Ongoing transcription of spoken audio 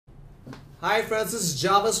Hi friends, this is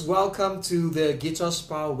Jarvis. Welcome to the Guitar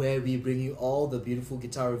Spa where we bring you all the beautiful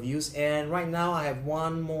guitar reviews. And right now I have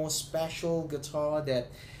one more special guitar that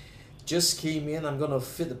just came in. I'm gonna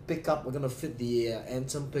fit the pickup. We're gonna fit the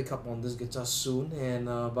Anthem pickup on this guitar soon. And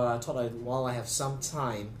but I thought while I have some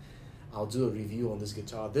time, I'll do a review on this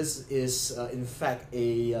guitar. This is in fact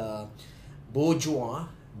a Bourgeois.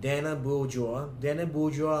 Bourgeois.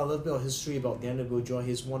 Bourgeois. A little bit of history about Bourgeois.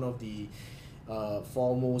 He's one of the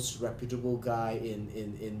foremost reputable guy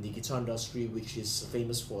in the guitar industry, which is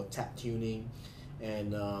famous for tap tuning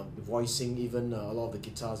and voicing even a lot of the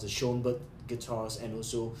guitars, the Schoenberg guitars, and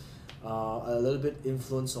also a little bit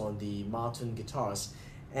influence on the Martin guitars.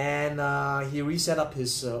 And he reset up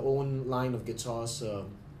his own line of guitars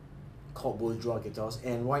called Bourgeois guitars.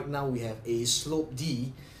 And right now we have a Slope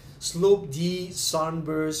D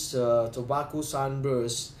Sunburst, tobacco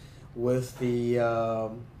Sunburst with the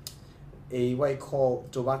a what I call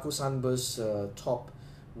tobacco Sunburst top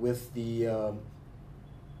with the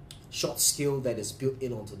short scale that is built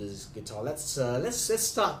in onto this guitar. Let's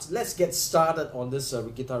get started on this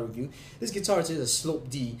guitar review. This guitar is a Slope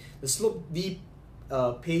D. The Slope D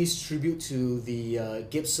pays tribute to the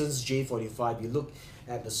Gibson's J45. You look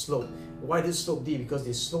at the slope. Why this Slope D? Because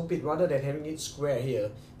they slope it, rather than having it square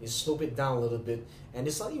here, they slope it down a little bit, and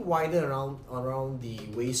it's slightly wider around the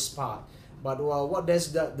waist part. But what this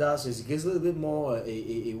does is it gives a little bit more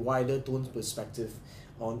a wider tone perspective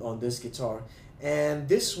on this guitar. And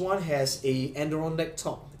this one has a Adirondack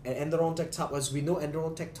top. An Adirondack top, as we know,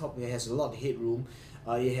 Adirondack top, it has a lot of headroom.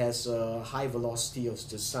 It has a high velocity of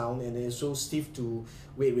the sound, and it's so stiff to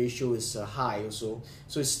weight ratio is high also.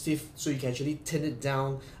 So it's stiff, so you can actually thin it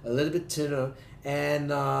down a little bit thinner. And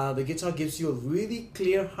the guitar gives you a really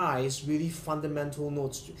clear highs, really fundamental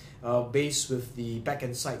notes, bass with the back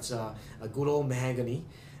and sides, a good old mahogany.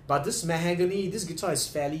 But this guitar is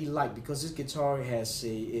fairly light because this guitar has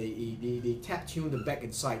they tap tune the back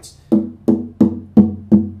and sides. You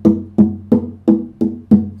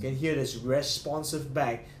can hear this responsive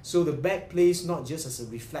back. So the back plays not just as a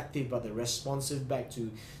reflective, but a responsive back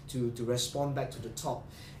to respond back to the top.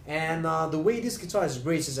 And the way this guitar is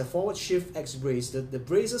braced is a forward shift X brace. The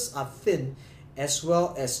braces are thin as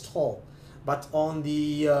well as tall, but on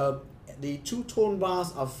the two tone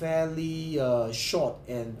bars are fairly short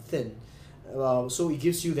and thin, so it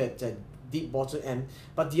gives you that deep bottom end.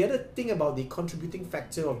 But the other thing about the contributing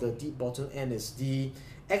factor of the deep bottom end is the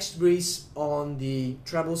X brace on the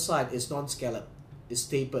treble side is non-scalloped, it's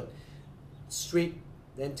tapered straight,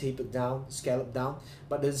 then tapered down, scallop down,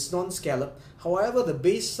 but it's non-scallop. However, the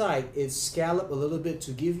bass side is scalloped a little bit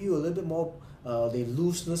to give you a little bit more the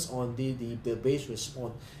looseness on the bass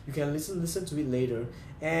response. You can listen to it later.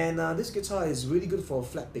 And this guitar is really good for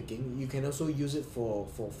flat picking. You can also use it for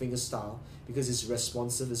fingerstyle because it's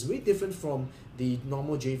responsive. It's very different from the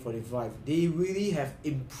normal J45. They really have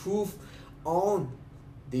improved on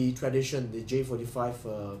the tradition, the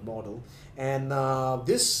J45 model. And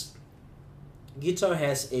this guitar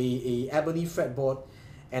has a ebony fretboard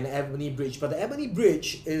and an ebony bridge, but the ebony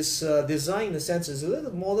bridge is designed in a sense, it's a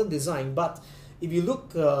little modern design, but if you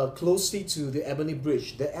look closely to the ebony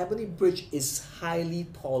bridge is highly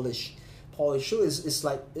polished. So it's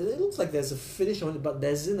like, it looks like there's a finish on it, but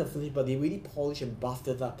there isn't a finish, but they really polish and buffed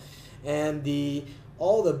it up. And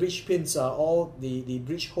all the bridge pins are all the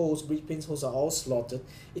bridge pin holes are all slotted.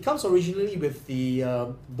 It comes originally with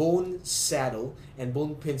the bone saddle and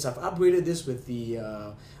bone pins. I've upgraded this with the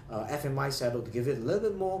FMI saddle to give it a little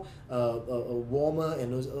bit more a warmer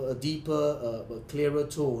and a deeper, clearer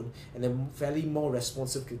tone, and a fairly more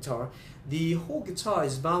responsive guitar. The whole guitar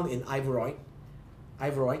is bound in ivoroid,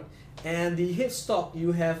 and the headstock,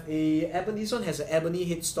 you have this one has an ebony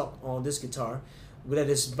headstock on this guitar that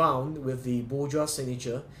is bound with the Bourgeois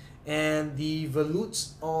signature, and the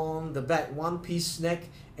volutes on the back, one-piece neck,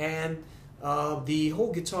 and the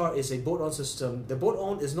whole guitar is a bolt-on system. The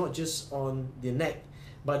bolt-on is not just on the neck,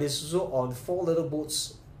 but it's also on 4 little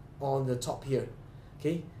bolts on the top here.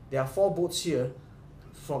 Okay, there are 4 bolts here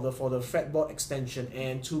for the fretboard extension,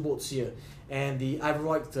 and 2 bolts here, and the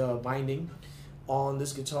ivoroid binding on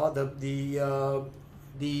this guitar.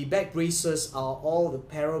 The back braces are all, the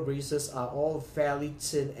parallel braces are all fairly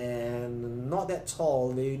thin and not that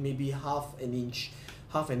tall. They may be half an inch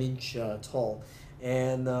tall,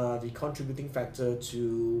 and the contributing factor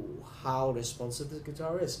to how responsive this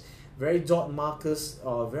guitar is. Very dot markers,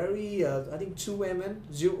 very I think 2 mm,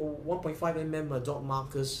 1.5 mm dot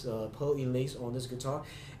markers, pearl inlays on this guitar,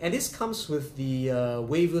 and this comes with the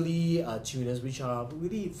Waverly tuners, which are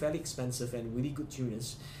really fairly expensive and really good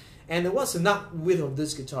tuners. And what's the nut width of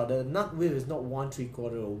this guitar? The nut width is not 1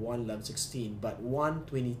 3/4 or 1 11/16, but 1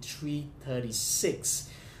 23/36,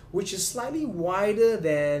 which is slightly wider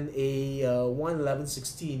than a 1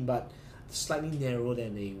 11/16, but slightly narrower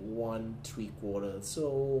than a 1 3/4.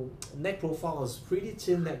 So neck profile is pretty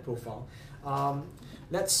thin neck profile.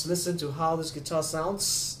 Let's listen to how this guitar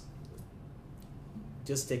sounds.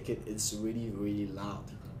 Just take it, it's really, really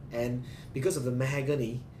loud. And because of the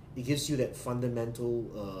mahogany, it gives you that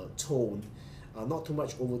fundamental tone. Not too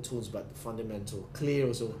much overtones, but fundamental. Clear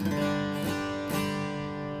also.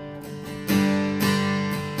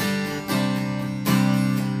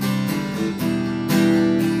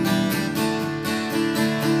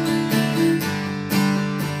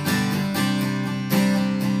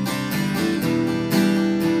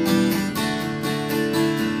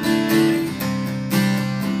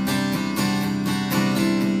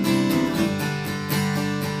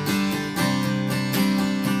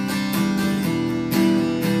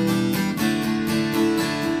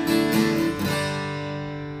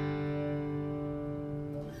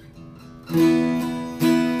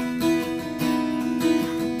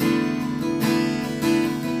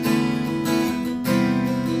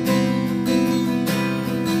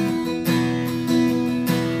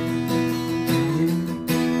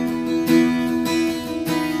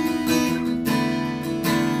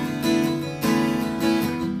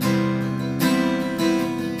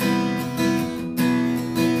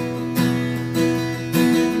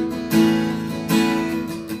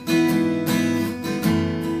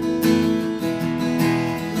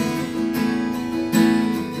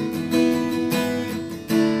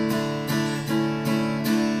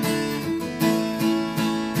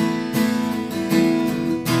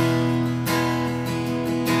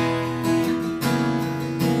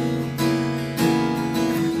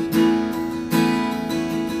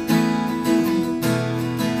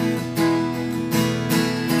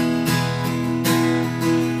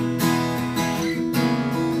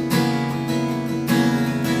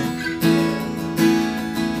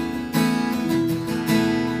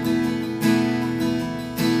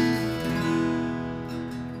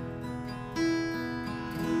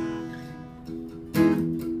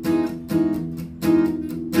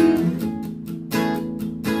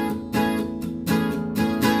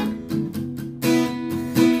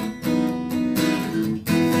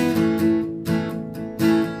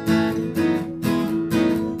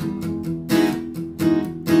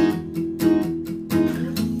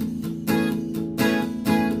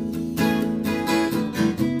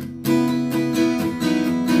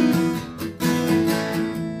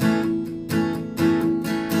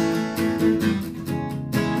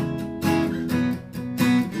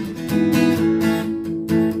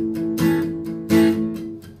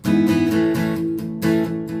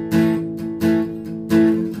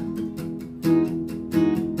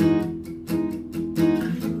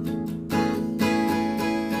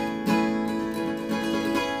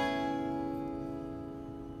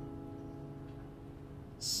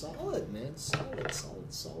 Solid, man. Solid.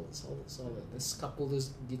 Let's couple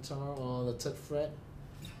this guitar on the 3rd fret.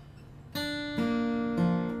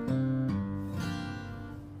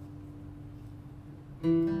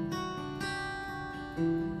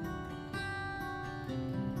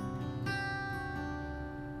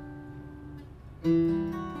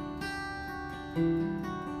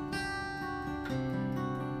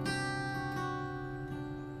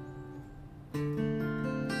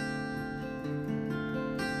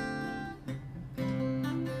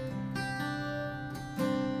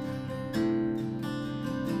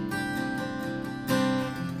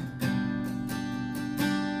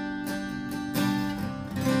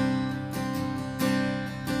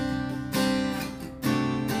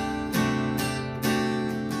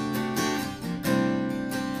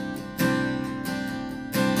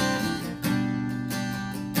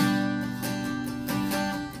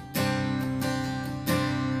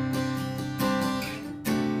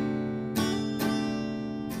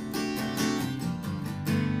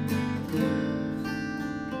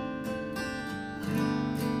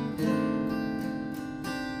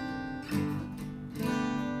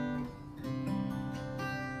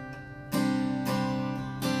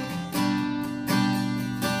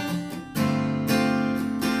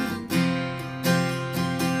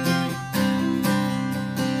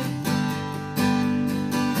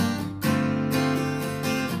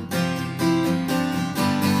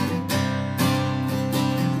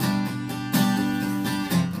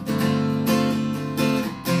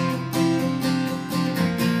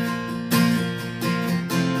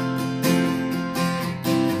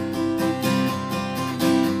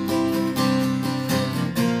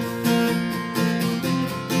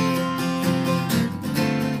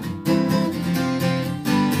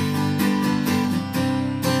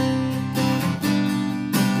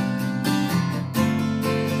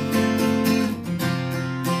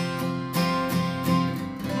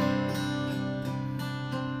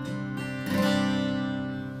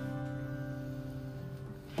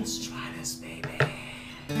 Yes, baby.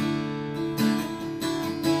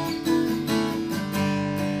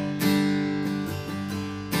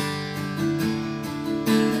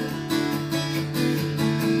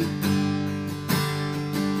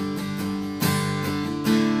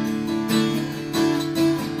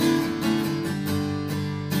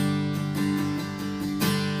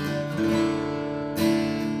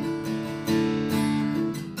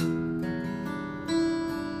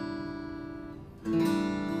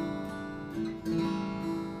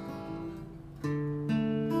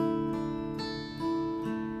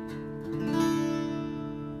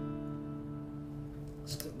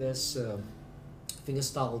 There's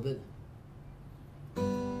fingerstyle a bit.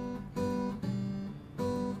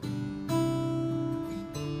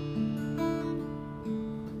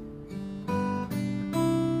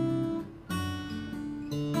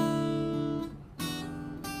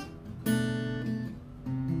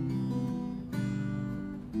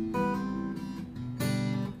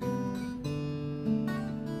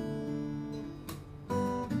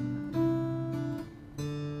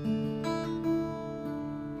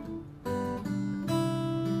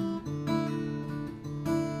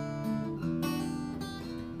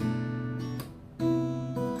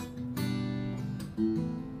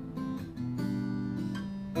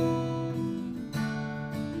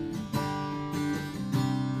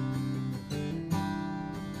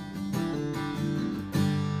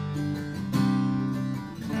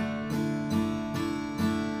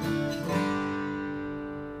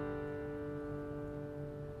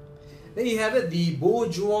 There you have it, the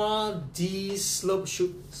Bourgeois D Slope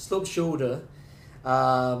shoulder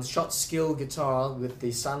short scale guitar with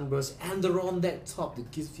the Sunburst and the Adirondack top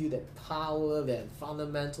that gives you that power, that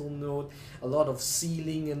fundamental note, a lot of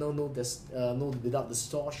ceiling, you know, note without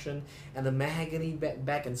distortion, and the mahogany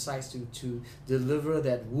back and sides to deliver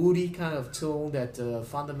that woody kind of tone, that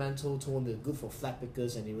fundamental tone that's good for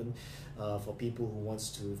flatpickers and even for people who wants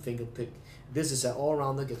to finger pick. This is an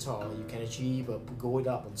all-rounder guitar. You can actually go it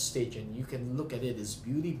up on stage and you can look at it. It's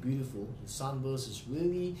beautiful. The Sunburst is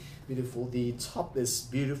really beautiful. The top is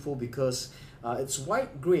beautiful because it's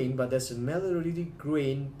white grain, but there's a melody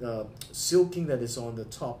grain silking that is on the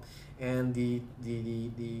top, and the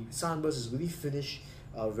Sunburst is really finished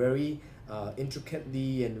very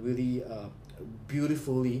intricately and really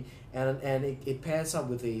beautifully, and it pairs up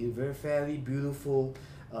with a fairly beautiful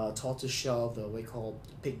tortoiseshell, the way called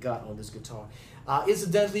pickguard on this guitar.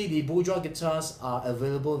 Incidentally, the Bourgeois guitars are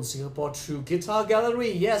available in Singapore through Guitar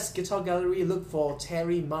Gallery. Yes, Guitar Gallery. Look for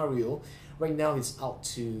Terry Mario. Right now he's up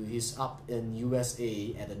in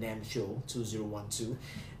USA at the NAMM show 2012,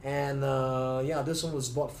 and yeah, this one was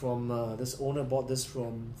bought from this owner bought this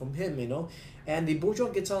from him, you know. And the Bourgeois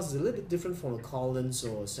guitars is a little bit different from a Collins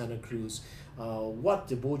or Santa Cruz. What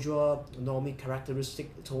the Bourgeois normally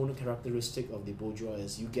tonal characteristic of the Bourgeois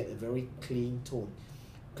is, you get a very clean tone.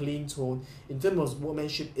 In terms of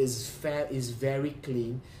workmanship is very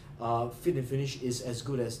clean. Fit and finish is as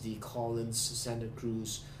good as the Collins, Santa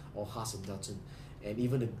Cruz, or Haas and Dutton, and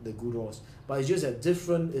even the Goodors. But it's just that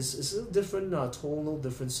it's different tonal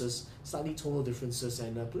differences, slightly tonal differences,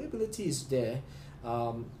 and playability is there.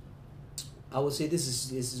 I would say this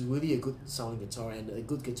is really a good sounding guitar, and a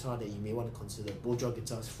good guitar that you may want to consider. Bourgeois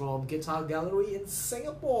guitars from Guitar Gallery in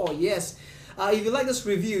Singapore. Yes. If you like this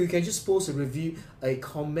review, you can just post a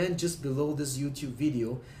comment just below this YouTube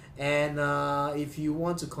video. And if you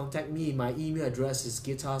want to contact me, my email address is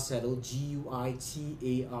guitarsaddle,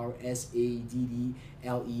 GUITARSADDLE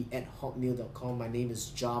 @hotmail.com. My name is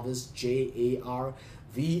Jarvis, JARVIS.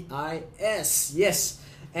 Yes.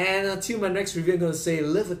 And until my next review, I'm going to say,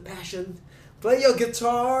 live with passion, play your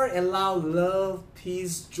guitar, and allow love,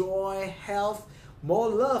 peace, joy, health, more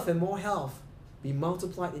love and more health be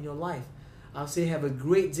multiplied in your life. I'll say have a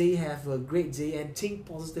great day, and think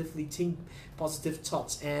positively, think positive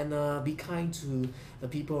thoughts, and be kind to the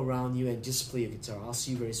people around you, and just play your guitar. I'll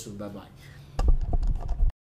see you very soon. Bye bye.